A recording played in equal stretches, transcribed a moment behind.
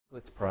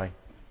Let's pray.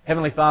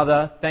 Heavenly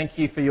Father, thank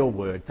you for your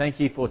word.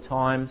 Thank you for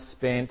time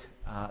spent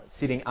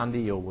sitting under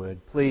your word.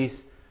 Please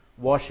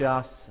wash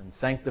us and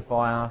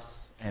sanctify us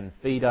and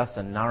feed us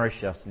and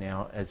nourish us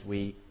now as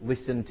we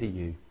listen to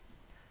you.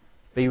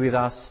 Be with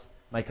us,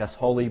 make us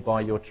holy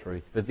by your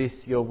truth. For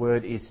this, your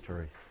word is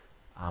truth.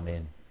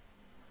 Amen.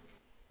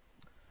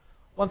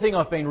 One thing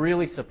I've been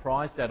really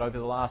surprised at over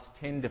the last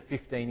 10 to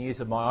 15 years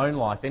of my own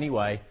life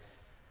anyway,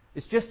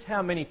 is just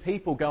how many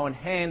people go and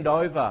hand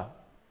over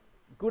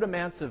good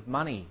amounts of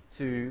money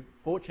to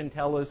fortune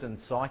tellers and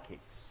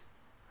psychics.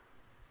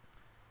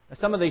 Now,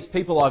 some of these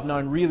people I've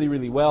known really,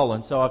 really well,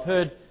 and so I've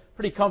heard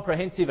pretty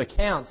comprehensive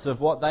accounts of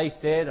what they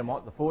said and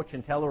what the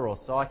fortune teller or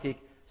psychic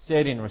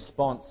said in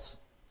response.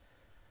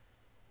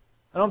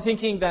 And I'm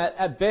thinking that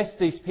at best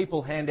these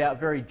people hand out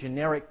very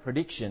generic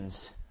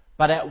predictions,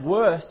 but at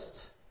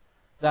worst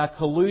they're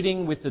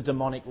colluding with the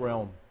demonic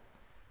realm.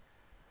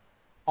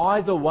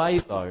 Either way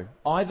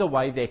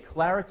their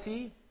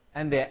clarity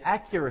and their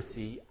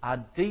accuracy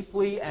are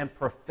deeply and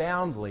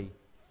profoundly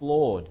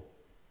flawed.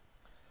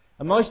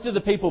 And most of the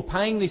people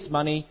paying this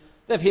money,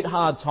 they've hit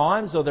hard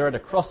times or they're at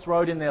a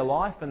crossroad in their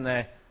life and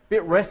they're a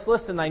bit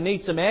restless and they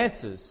need some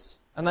answers.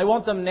 And they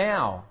want them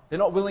now. They're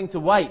not willing to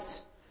wait.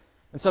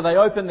 And so they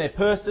open their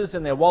purses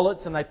and their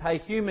wallets and they pay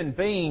human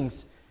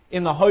beings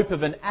in the hope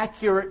of an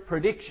accurate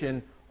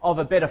prediction of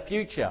a better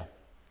future.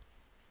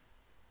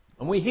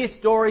 And we hear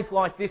stories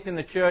like this in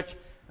the church,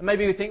 and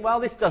maybe we think,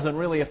 well, this doesn't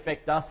really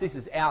affect us. This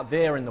is out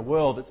there in the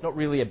world. It's not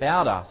really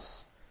about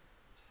us.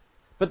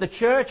 But the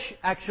church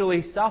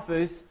actually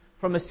suffers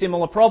from a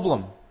similar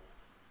problem.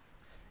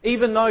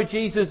 Even though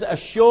Jesus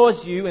assures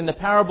you in the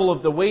parable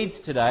of the weeds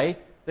today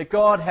that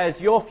God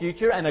has your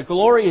future and a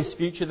glorious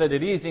future that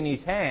it is in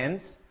His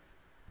hands,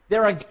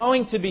 there are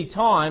going to be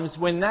times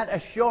when that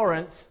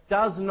assurance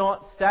does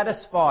not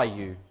satisfy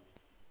you.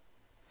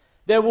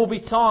 There will be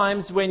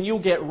times when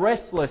you'll get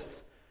restless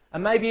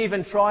and maybe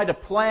even try to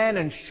plan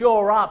and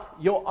shore up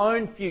your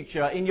own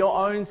future in your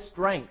own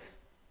strength.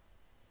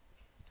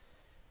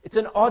 It's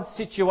an odd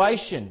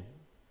situation.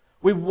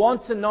 We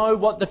want to know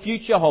what the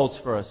future holds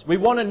for us. We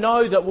want to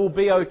know that we'll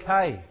be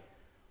okay.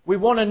 We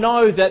want to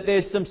know that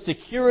there's some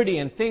security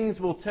and things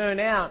will turn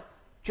out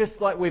just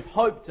like we've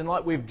hoped and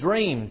like we've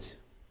dreamed.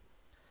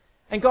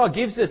 And God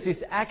gives us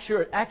this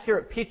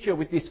accurate picture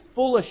with this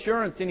full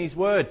assurance in His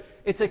Word.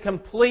 It's a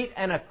complete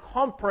and a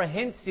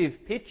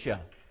comprehensive picture.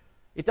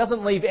 It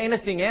doesn't leave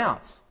anything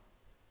out.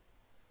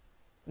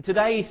 And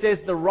today He says,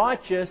 the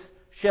righteous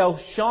shall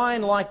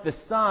shine like the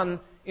sun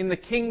in the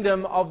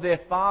kingdom of their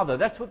Father.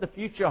 That's what the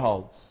future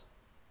holds.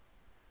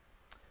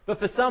 But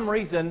for some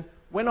reason,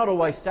 we're not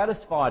always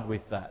satisfied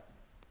with that.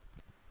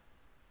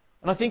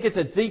 And I think it's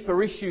a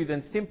deeper issue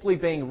than simply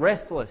being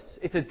restless.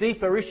 It's a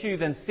deeper issue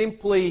than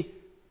simply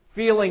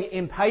feeling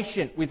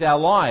impatient with our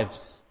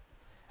lives.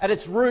 At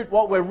its root,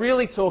 what we're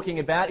really talking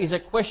about is a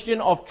question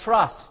of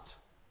trust.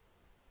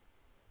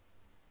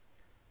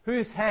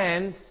 Whose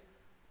hands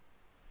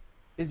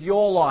is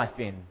your life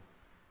in?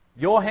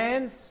 Your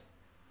hands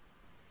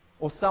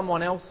or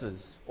someone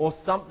else's? Or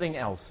something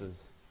else's?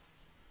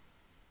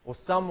 Or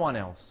someone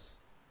else?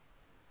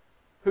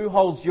 Who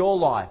holds your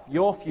life,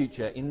 your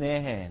future in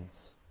their hands?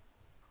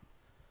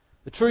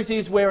 The truth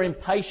is we're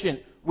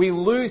impatient. We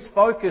lose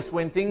focus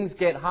when things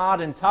get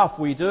hard and tough.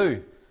 We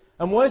do.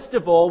 And worst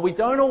of all, we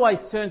don't always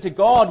turn to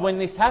God when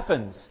this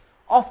happens.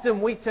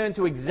 Often we turn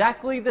to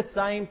exactly the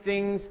same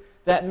things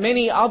that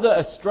many other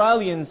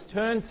Australians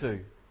turn to.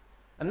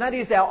 And that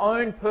is our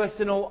own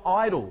personal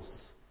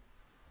idols.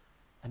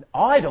 An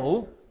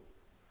idol?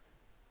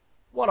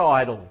 What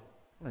idol?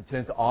 I'm going to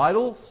turn to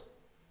idols.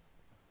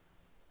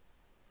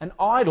 An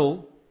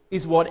idol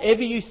is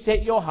whatever you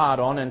set your heart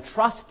on and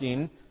trust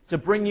in to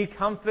bring you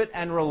comfort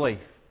and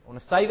relief. I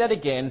want to say that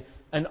again.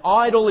 An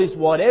idol is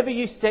whatever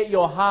you set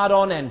your heart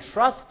on and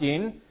trust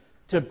in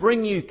to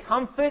bring you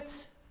comfort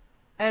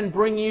and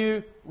bring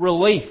you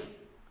relief.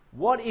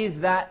 What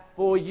is that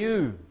for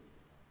you?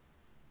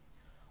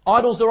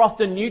 Idols are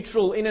often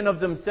neutral in and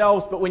of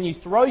themselves, but when you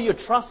throw your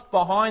trust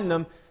behind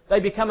them, they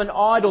become an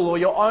idol or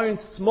your own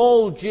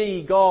small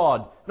g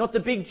God. Not the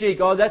big G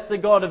God, that's the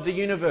God of the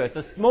universe.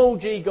 A small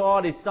g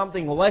God is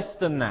something less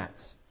than that.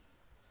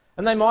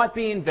 And they might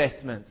be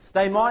investments.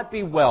 They might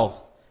be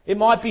wealth. It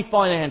might be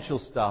financial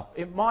stuff.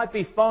 It might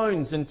be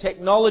phones and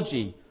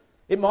technology.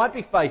 It might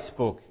be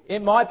Facebook.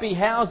 It might be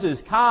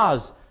houses,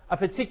 cars, a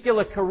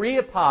particular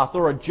career path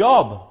or a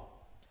job.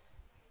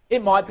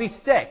 It might be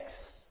sex.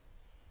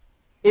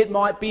 It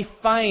might be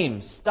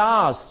fame,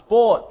 stars,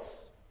 sports.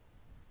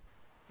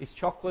 Is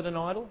chocolate an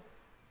idol?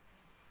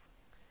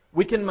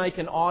 We can make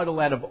an idol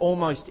out of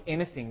almost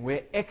anything.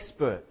 We're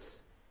experts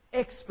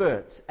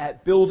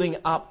at building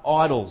up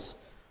idols.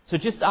 So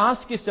just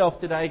ask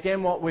yourself today,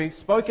 again, what we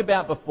spoke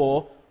about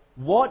before,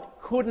 what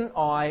couldn't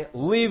I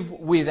live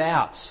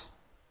without?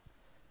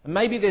 And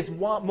maybe there's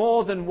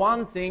more than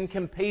one thing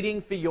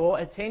competing for your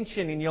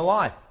attention in your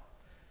life.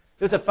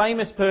 There's a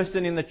famous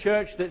person in the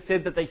church that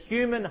said that the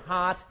human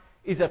heart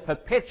is a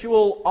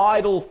perpetual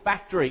idol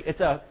factory. It's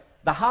a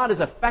The heart is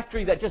a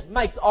factory that just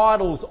makes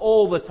idols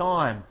all the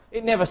time.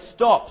 It never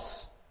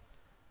stops.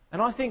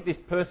 And I think this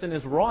person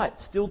is right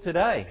still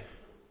today.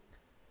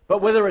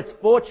 But whether it's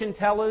fortune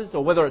tellers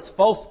or whether it's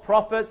false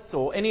prophets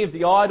or any of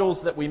the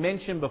idols that we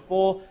mentioned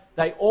before,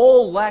 they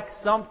all lack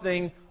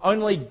something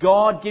only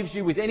God gives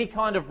you with any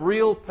kind of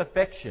real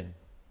perfection.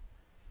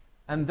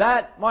 And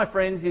that, my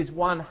friends, is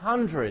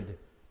 100%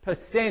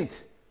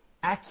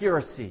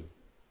 accuracy.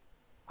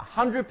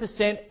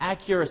 100%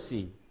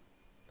 accuracy.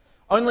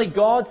 Only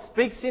God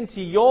speaks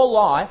into your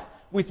life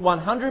with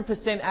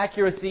 100%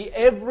 accuracy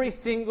every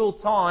single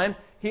time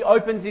He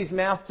opens His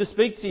mouth to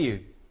speak to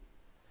you.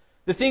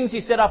 The things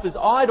you set up as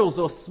idols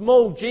or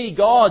small g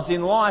gods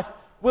in life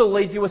will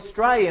lead you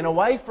astray and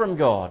away from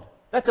God.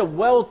 That's a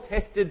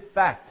well-tested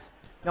fact.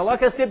 Now,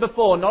 like I said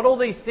before, not all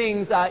these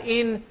things are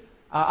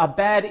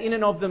bad in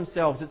and of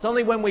themselves. It's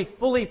only when we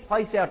fully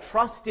place our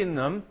trust in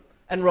them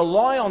and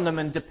rely on them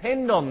and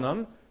depend on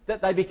them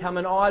that they become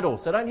an idol.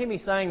 So don't hear me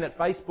saying that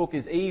Facebook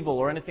is evil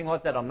or anything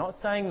like that. I'm not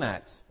saying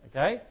that,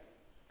 okay?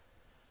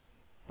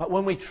 But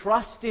when we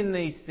trust in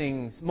these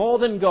things more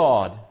than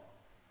God,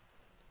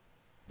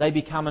 they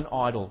become an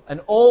idol.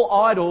 And all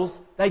idols,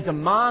 they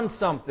demand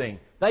something.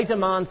 They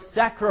demand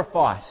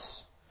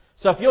sacrifice.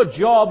 So if your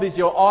job is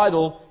your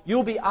idol,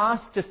 you'll be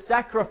asked to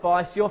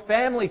sacrifice your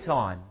family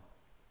time.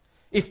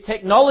 If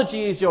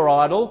technology is your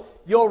idol,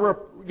 your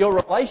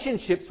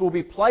relationships will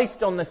be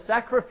placed on the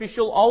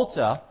sacrificial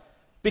altar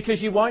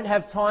because you won't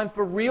have time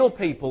for real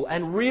people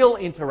and real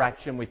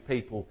interaction with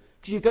people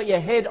because you've got your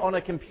head on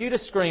a computer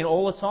screen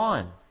all the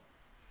time.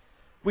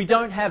 We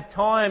don't have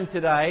time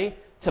today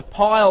to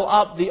pile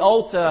up the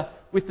altar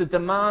with the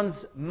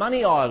demands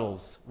money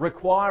idols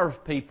require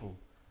of people.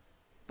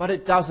 But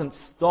it doesn't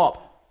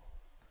stop.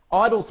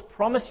 Idols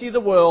promise you the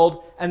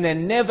world and they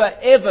never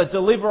ever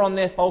deliver on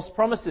their false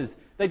promises.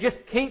 They just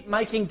keep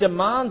making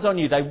demands on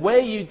you. They wear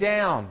you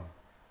down.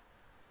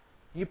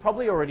 You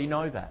probably already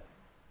know that.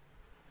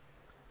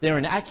 They're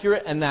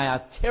inaccurate and they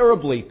are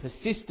terribly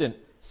persistent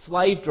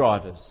slave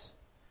drivers.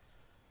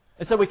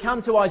 And so we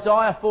come to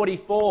Isaiah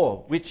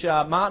 44, which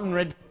Martin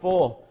read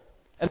before.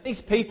 And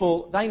these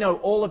people, they know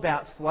all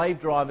about slave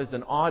drivers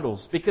and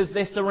idols because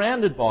they're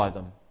surrounded by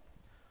them.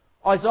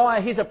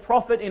 Isaiah, he's a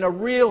prophet in a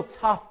real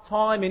tough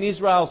time in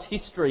Israel's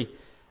history.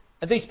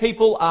 And these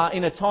people are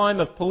in a time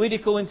of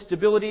political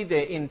instability,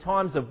 they're in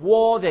times of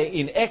war, they're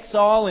in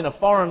exile in a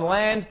foreign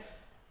land,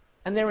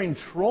 and they're in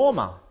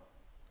trauma.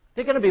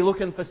 They're going to be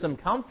looking for some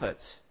comfort.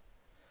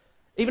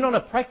 Even on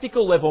a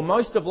practical level,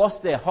 most have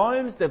lost their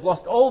homes, they've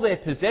lost all their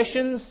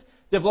possessions,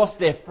 they've lost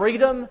their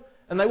freedom,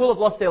 and they will have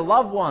lost their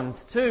loved ones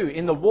too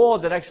in the war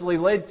that actually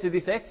led to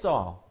this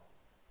exile.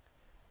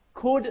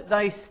 Could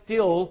they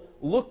still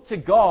look to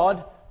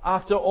God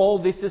after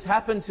all this has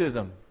happened to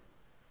them?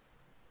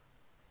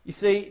 You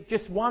see,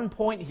 just one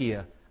point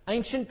here.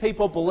 Ancient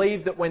people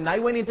believed that when they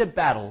went into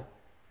battle,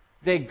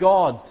 their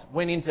gods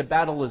went into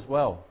battle as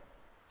well.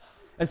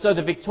 And so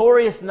the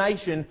victorious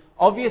nation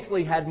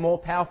obviously had more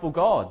powerful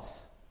gods.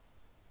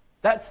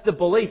 That's the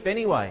belief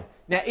anyway.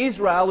 Now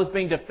Israel has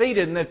been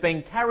defeated and they've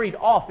been carried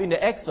off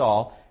into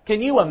exile.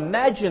 Can you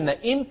imagine the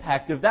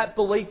impact of that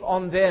belief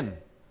on them?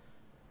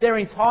 Their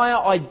entire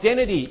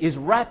identity is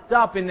wrapped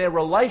up in their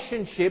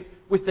relationship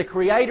with the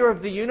Creator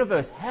of the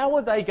universe. How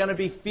are they going to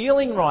be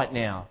feeling right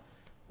now?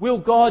 Will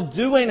God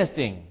do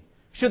anything?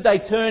 Should they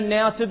turn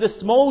now to the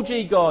small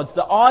g gods,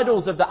 the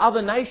idols of the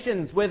other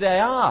nations where they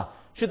are?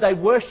 Should they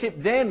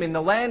worship them in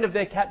the land of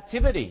their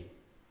captivity?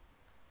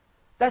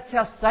 That's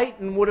how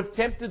Satan would have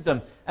tempted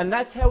them. And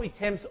that's how he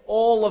tempts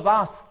all of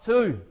us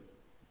too.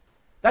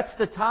 That's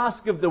the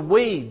task of the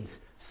weeds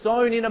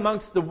sown in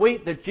amongst the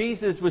wheat that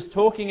Jesus was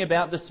talking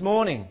about this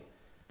morning.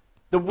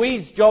 The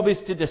weed's job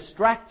is to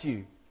distract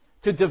you,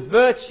 to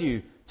divert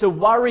you, to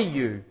worry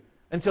you,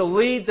 and to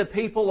lead the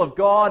people of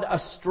God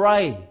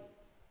astray.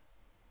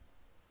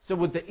 So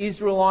would the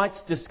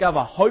Israelites discover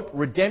hope,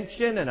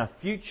 redemption, and a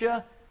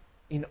future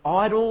in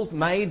idols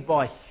made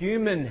by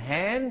human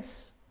hands?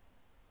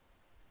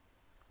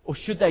 Or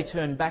should they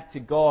turn back to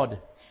God?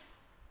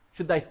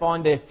 Should they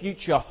find their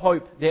future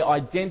hope, their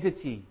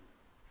identity,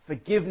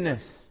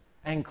 forgiveness,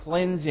 and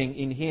cleansing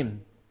in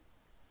Him?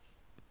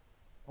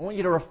 I want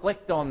you to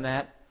reflect on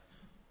that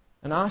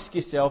and ask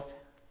yourself,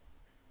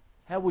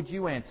 how would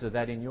you answer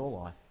that in your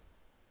life?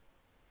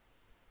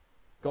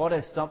 God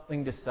has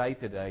something to say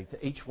today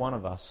to each one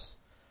of us.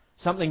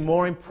 Something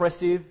more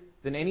impressive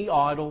than any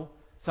idol,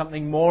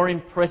 something more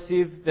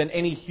impressive than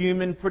any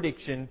human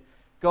prediction.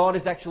 God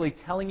is actually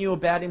telling you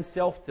about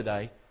Himself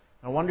today.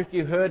 I wonder if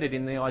you heard it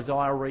in the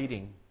Isaiah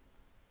reading.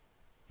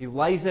 He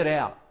lays it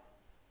out.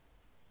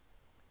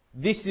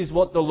 This is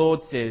what the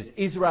Lord says,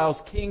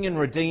 Israel's King and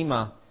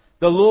Redeemer,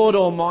 the Lord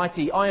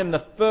Almighty, I am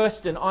the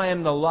first and I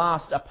am the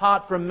last.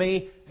 Apart from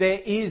me, there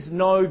is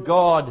no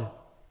God.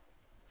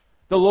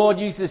 The Lord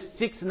uses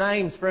 6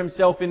 names for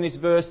Himself in this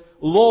verse.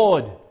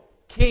 Lord,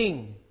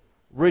 King,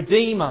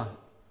 Redeemer,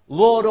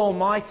 Lord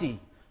Almighty,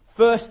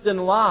 first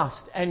and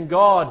last, and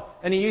God.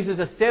 And He uses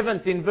a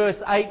 7th in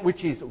verse 8,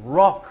 which is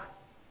Rock.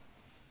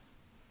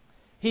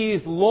 He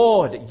is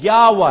Lord,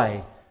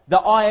 Yahweh, the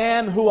I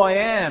am who I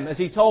am, as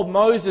He told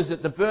Moses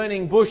at the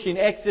burning bush in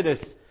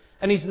Exodus.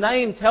 And His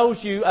name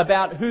tells you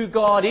about who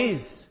God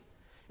is.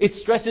 It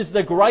stresses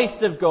the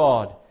grace of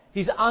God,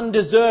 His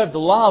undeserved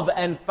love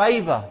and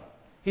favour,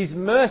 His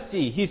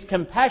mercy, His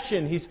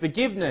compassion, His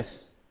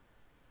forgiveness.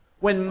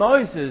 When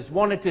Moses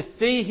wanted to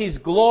see His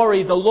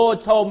glory, the Lord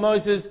told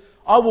Moses,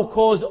 I will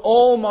cause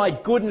all my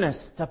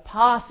goodness to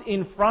pass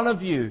in front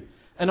of you,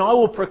 and I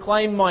will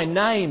proclaim my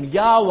name,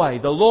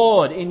 Yahweh, the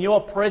Lord, in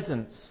your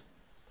presence.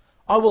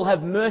 I will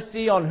have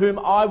mercy on whom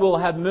I will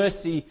have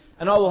mercy,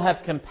 and I will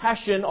have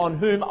compassion on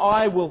whom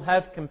I will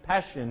have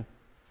compassion.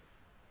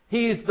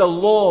 He is the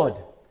Lord,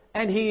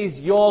 and He is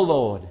your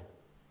Lord.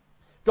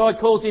 God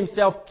calls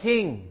Himself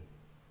King.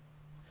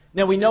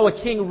 Now we know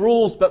a king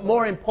rules, but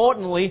more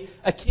importantly,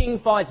 a king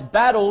fights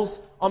battles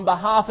on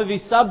behalf of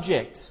his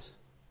subjects.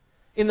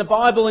 In the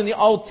Bible, in the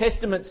Old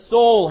Testament,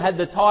 Saul had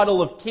the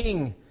title of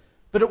king,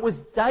 but it was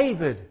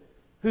David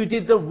who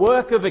did the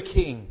work of a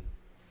king.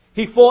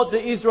 He fought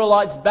the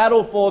Israelites'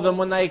 battle for them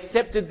when they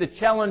accepted the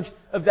challenge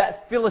of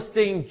that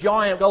Philistine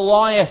giant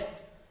Goliath,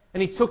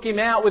 and he took him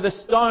out with a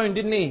stone,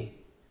 didn't he?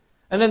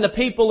 And then the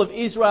people of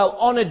Israel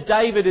honoured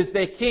David as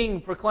their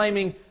king,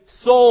 proclaiming,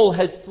 Saul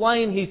has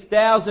slain his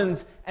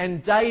thousands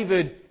and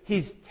David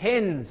his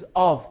tens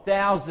of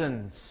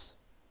thousands.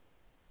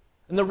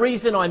 And the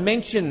reason I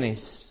mention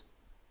this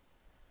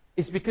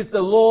is because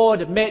the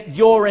Lord met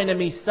your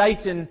enemy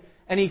Satan,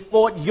 and He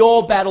fought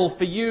your battle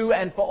for you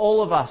and for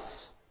all of us.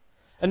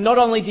 And not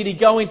only did He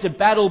go into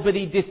battle, but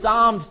He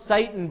disarmed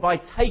Satan by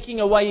taking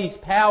away his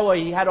power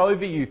he had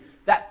over you,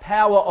 that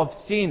power of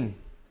sin.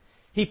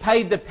 He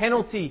paid the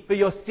penalty for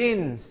your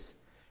sins.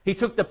 He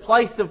took the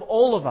place of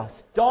all of us,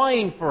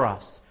 dying for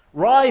us,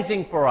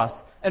 rising for us,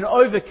 and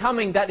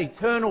overcoming that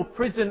eternal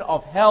prison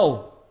of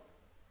hell.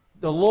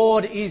 The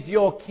Lord is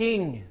your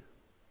King.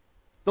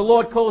 The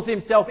Lord calls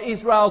Himself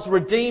Israel's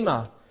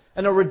Redeemer.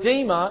 And a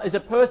Redeemer is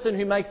a person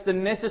who makes the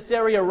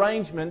necessary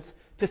arrangements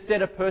to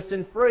set a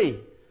person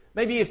free.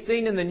 Maybe you've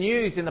seen in the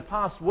news in the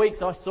past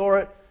weeks, I saw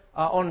it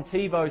on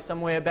TiVo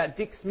somewhere, about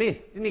Dick Smith.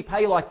 Didn't he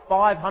pay like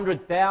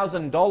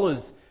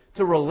 $500,000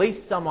 to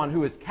release someone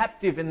who was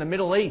captive in the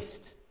Middle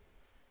East?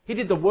 He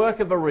did the work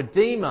of a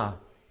Redeemer.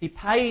 He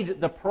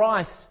paid the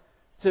price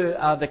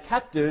to the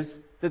captors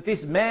that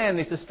this man,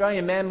 this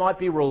Australian man, might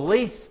be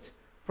released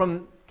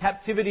from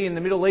captivity in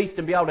the Middle East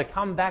and be able to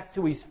come back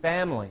to his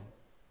family.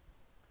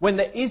 When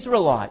the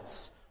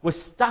Israelites were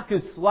stuck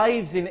as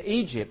slaves in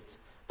Egypt,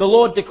 the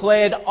Lord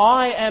declared,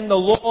 I am the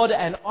Lord,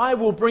 and I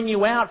will bring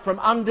you out from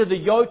under the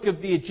yoke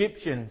of the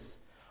Egyptians.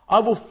 I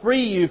will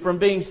free you from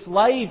being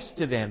slaves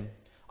to them.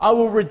 I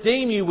will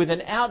redeem you with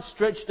an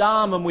outstretched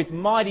arm and with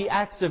mighty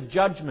acts of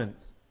judgment.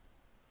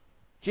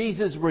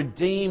 Jesus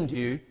redeemed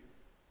you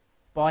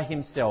by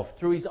Himself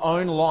through His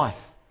own life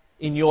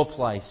in your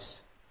place.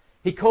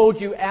 He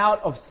called you out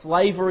of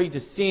slavery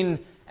to sin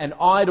and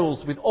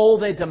idols with all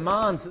their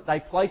demands that they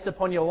place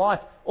upon your life,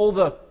 all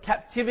the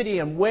captivity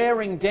and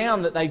wearing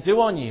down that they do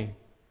on you.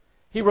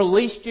 He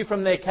released you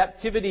from their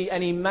captivity,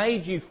 and He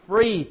made you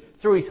free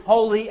through His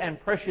holy and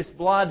precious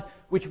blood,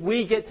 which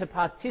we get to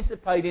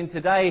participate in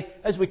today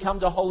as we come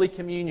to Holy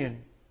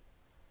Communion.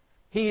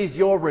 He is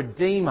your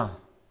Redeemer.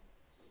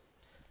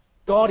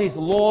 God is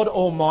Lord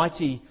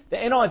Almighty. The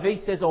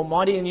NIV says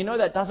Almighty, and you know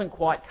that doesn't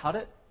quite cut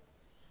it.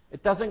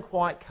 It doesn't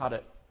quite cut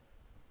it.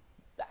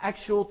 The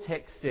actual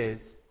text says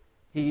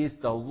He is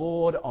the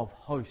Lord of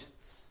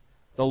hosts.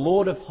 The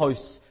Lord of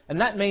hosts. And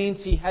that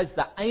means He has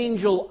the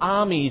angel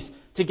armies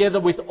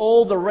together with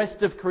all the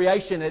rest of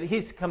creation at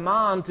His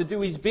command to do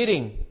His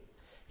bidding.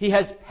 He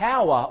has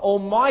power,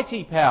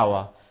 almighty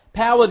power.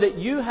 Power that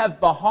you have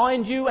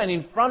behind you and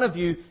in front of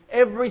you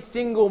every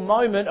single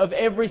moment of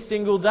every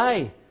single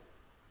day.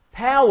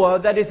 Power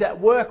that is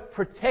at work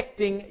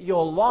protecting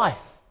your life.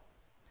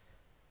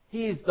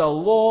 He is the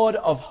Lord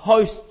of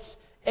hosts,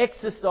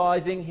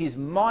 exercising His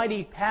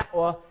mighty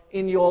power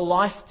in your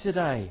life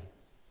today.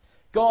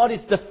 God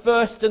is the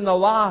first and the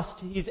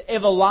last. He is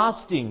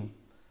everlasting.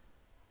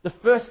 The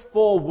first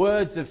 4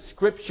 words of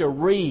Scripture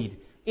read,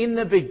 in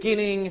the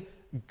beginning,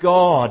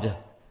 God.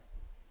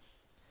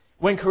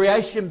 When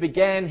creation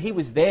began, He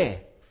was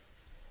there.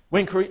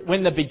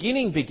 When the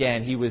beginning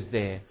began, He was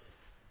there.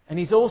 And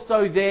He's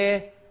also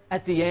there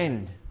at the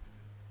end.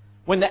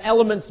 When the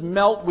elements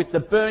melt with the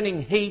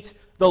burning heat,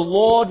 the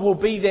Lord will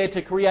be there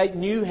to create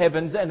new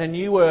heavens and a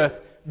new earth,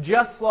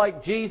 just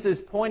like Jesus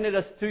pointed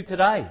us to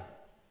today.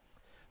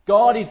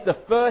 God is the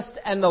first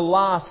and the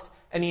last,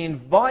 and He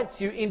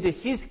invites you into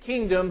His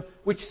kingdom,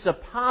 which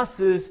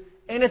surpasses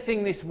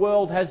anything this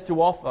world has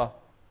to offer.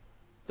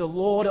 The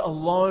Lord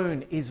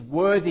alone is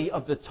worthy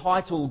of the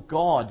title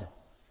God.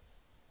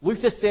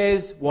 Luther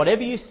says,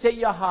 whatever you set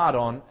your heart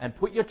on and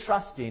put your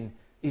trust in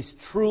is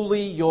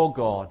truly your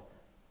God.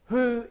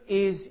 Who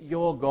is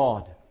your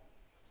God?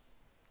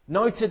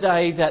 Know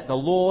today that the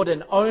Lord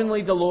and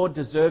only the Lord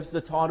deserves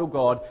the title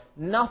God.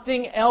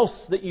 Nothing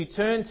else that you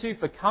turn to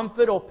for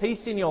comfort or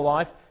peace in your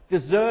life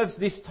deserves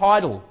this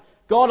title.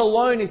 God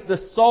alone is the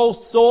sole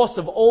source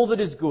of all that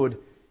is good.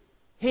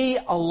 He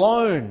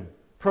alone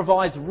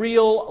provides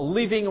real,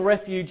 living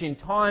refuge in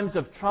times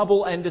of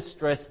trouble and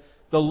distress.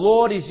 The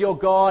Lord is your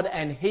God,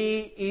 and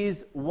He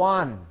is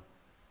one.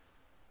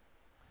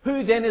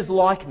 Who then is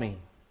like me?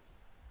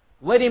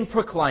 Let him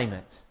proclaim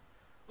it.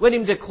 Let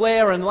him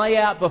declare and lay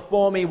out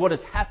before me what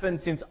has happened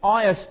since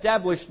I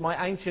established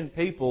my ancient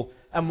people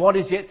and what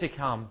is yet to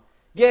come.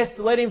 Yes,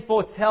 let him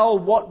foretell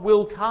what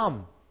will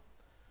come.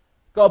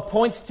 God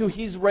points to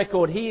His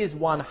record. He is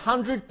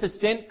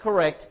 100%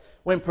 correct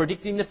when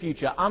predicting the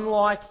future.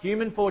 Unlike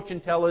human fortune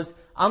tellers,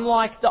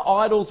 unlike the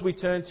idols we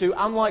turn to,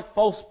 unlike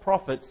false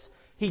prophets,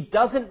 He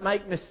doesn't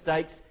make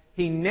mistakes.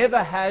 He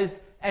never has,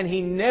 and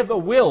He never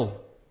will.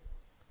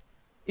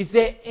 Is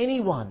there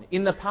anyone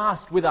in the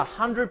past with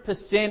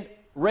 100%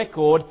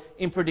 record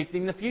in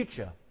predicting the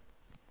future?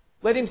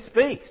 Let him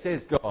speak,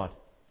 says God.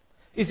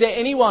 Is there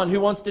anyone who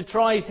wants to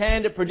try his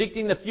hand at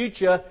predicting the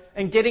future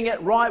and getting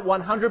it right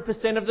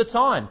 100% of the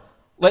time?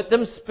 Let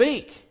them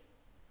speak.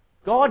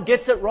 God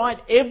gets it right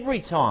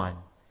every time.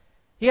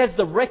 He has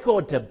the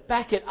record to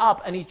back it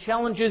up, and He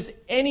challenges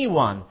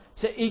anyone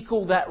to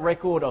equal that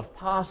record of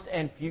past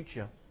and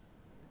future.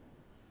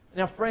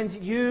 Now, friends,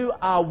 you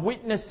are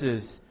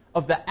witnesses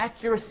of the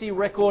accuracy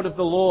record of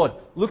the Lord.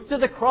 Look to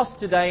the cross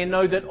today and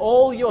know that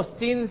all your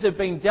sins have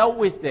been dealt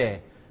with there.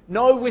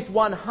 Know with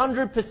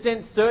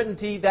 100%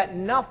 certainty that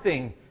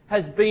nothing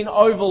has been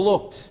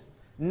overlooked.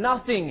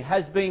 Nothing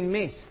has been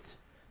missed.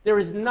 There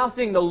is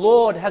nothing the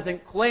Lord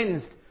hasn't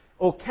cleansed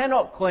or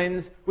cannot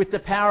cleanse with the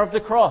power of the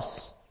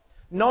cross.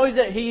 Know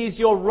that He is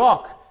your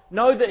rock.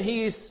 Know that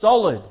He is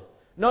solid.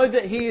 Know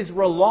that He is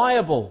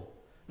reliable.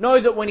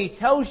 Know that when He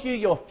tells you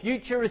your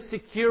future is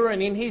secure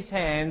and in His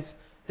hands,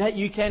 that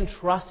you can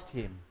trust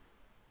Him.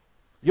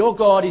 Your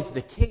God is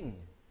the King.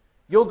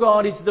 Your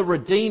God is the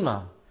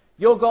Redeemer.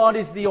 Your God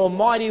is the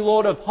Almighty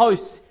Lord of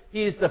hosts.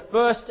 He is the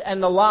first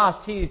and the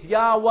last. He is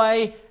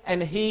Yahweh,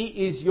 and He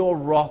is your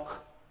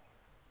rock.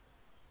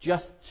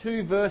 Just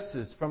 2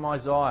 verses from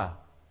Isaiah.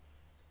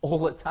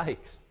 All it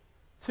takes.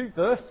 2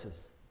 verses.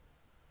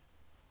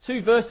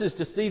 2 verses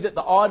to see that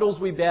the idols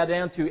we bow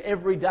down to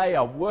every day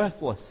are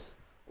worthless,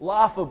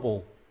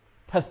 laughable,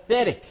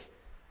 pathetic,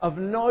 of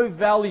no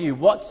value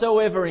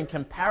whatsoever in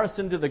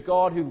comparison to the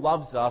God who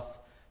loves us,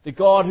 the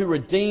God who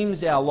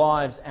redeems our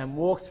lives and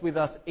walks with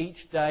us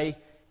each day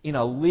in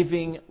a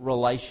living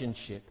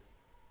relationship.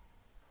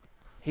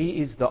 He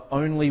is the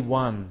only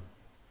one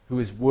who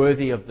is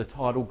worthy of the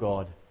title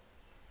God.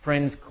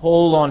 Friends,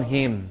 call on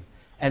Him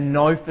and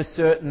know for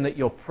certain that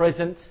your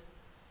present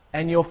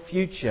and your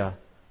future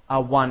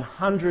are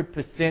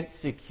 100%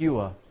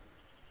 secure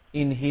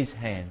in His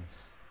hands.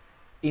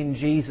 In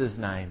Jesus'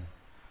 name.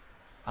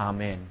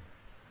 Amen.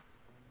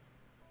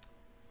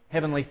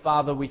 Heavenly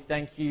Father, we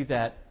thank You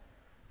that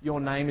Your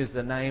name is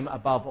the name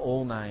above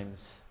all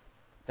names,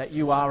 that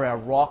You are our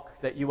rock,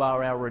 that You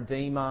are our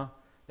Redeemer,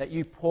 that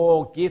You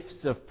pour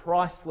gifts of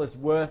priceless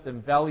worth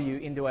and value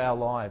into our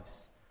lives.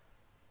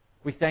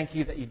 We thank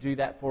You that You do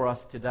that for us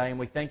today, and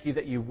we thank You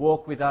that You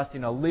walk with us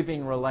in a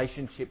living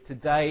relationship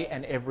today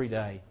and every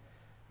day.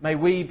 May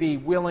we be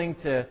willing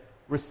to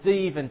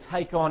receive and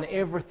take on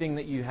everything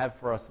that You have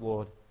for us,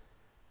 Lord.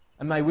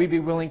 And may we be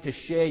willing to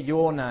share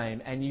Your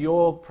name and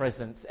Your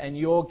presence and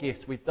Your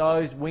gifts with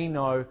those we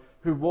know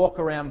who walk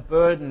around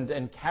burdened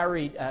and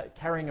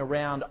carrying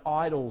around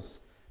idols,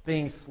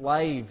 being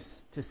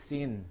slaves to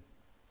sin,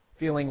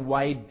 feeling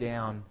weighed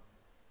down.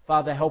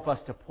 Father, help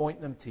us to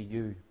point them to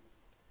You.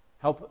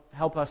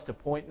 Help us to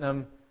point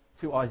them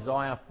to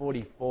Isaiah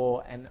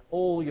 44 and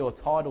all Your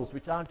titles,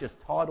 which aren't just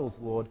titles,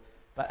 Lord,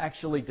 but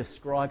actually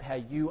describe how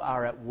You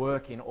are at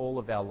work in all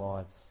of our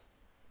lives.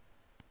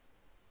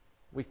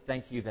 We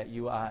thank You that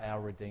You are our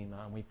Redeemer,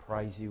 and we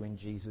praise You in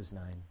Jesus'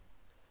 name.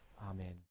 Amen.